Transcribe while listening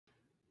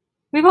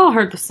We've all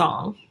heard the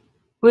song.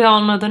 We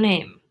all know the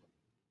name.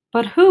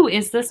 But who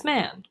is this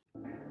man?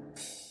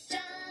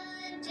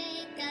 John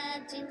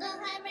Jacob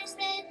Jingleheimer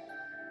Schmidt,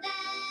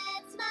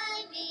 that's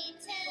my name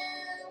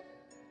too.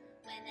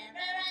 Whenever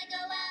I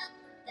go out,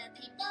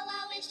 the people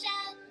always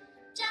shout,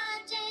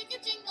 John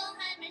Jacob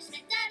Jingleheimer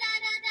Schmidt, da da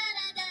da da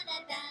da da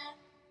da da.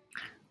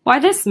 Why,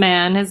 this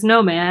man is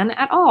no man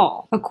at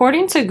all.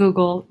 According to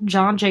Google,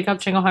 John Jacob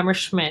Jingleheimer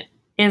Schmidt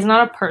is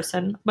not a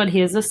person, but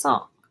he is a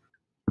song.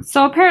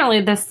 So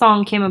apparently this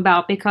song came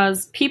about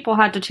because people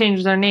had to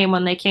change their name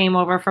when they came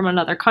over from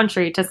another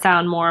country to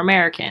sound more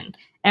American.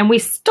 And we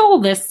stole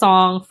this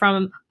song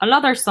from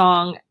another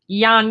song,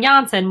 Jan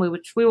Jansen,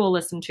 which we will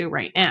listen to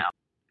right now.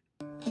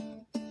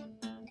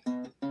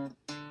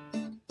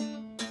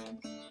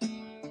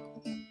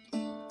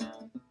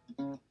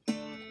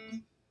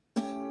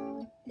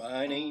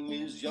 My name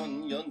is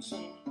Jan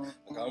Jansen,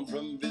 I come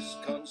from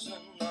Wisconsin,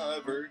 I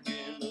work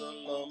in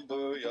a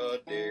lumber yard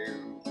there.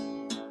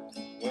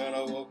 When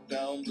I walk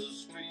down the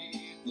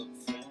street, the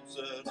friends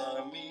that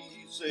I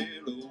meet say,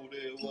 hello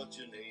there, what's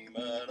your name?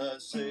 And I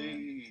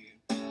say,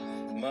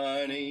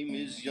 my name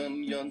is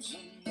Jan Jansen,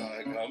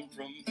 I come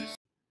from Wisconsin.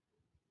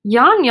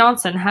 Jan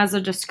Jansen has a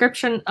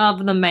description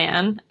of the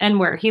man and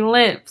where he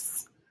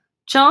lives.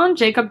 John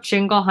Jacob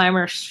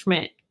Jingleheimer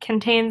Schmidt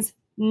contains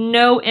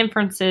no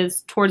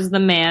inferences towards the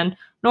man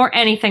nor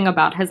anything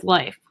about his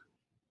life.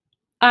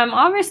 I'm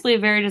obviously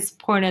very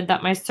disappointed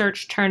that my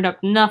search turned up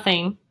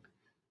nothing,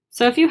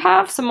 so if you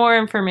have some more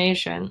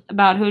information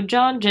about who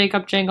John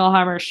Jacob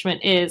Jingleheimer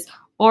Schmidt is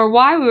or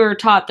why we were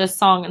taught this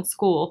song in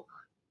school,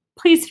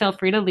 please feel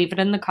free to leave it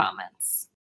in the comments.